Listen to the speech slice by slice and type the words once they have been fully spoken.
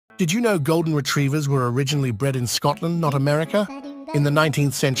Did you know golden retrievers were originally bred in Scotland, not America? In the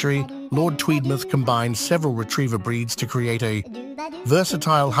 19th century, Lord Tweedmouth combined several retriever breeds to create a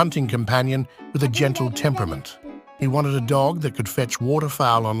versatile hunting companion with a gentle temperament. He wanted a dog that could fetch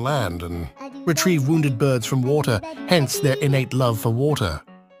waterfowl on land and retrieve wounded birds from water, hence their innate love for water.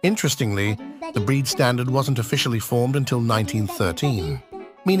 Interestingly, the breed standard wasn't officially formed until 1913,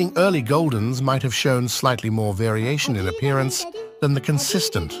 meaning early Goldens might have shown slightly more variation in appearance than the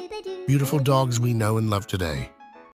consistent, beautiful dogs we know and love today.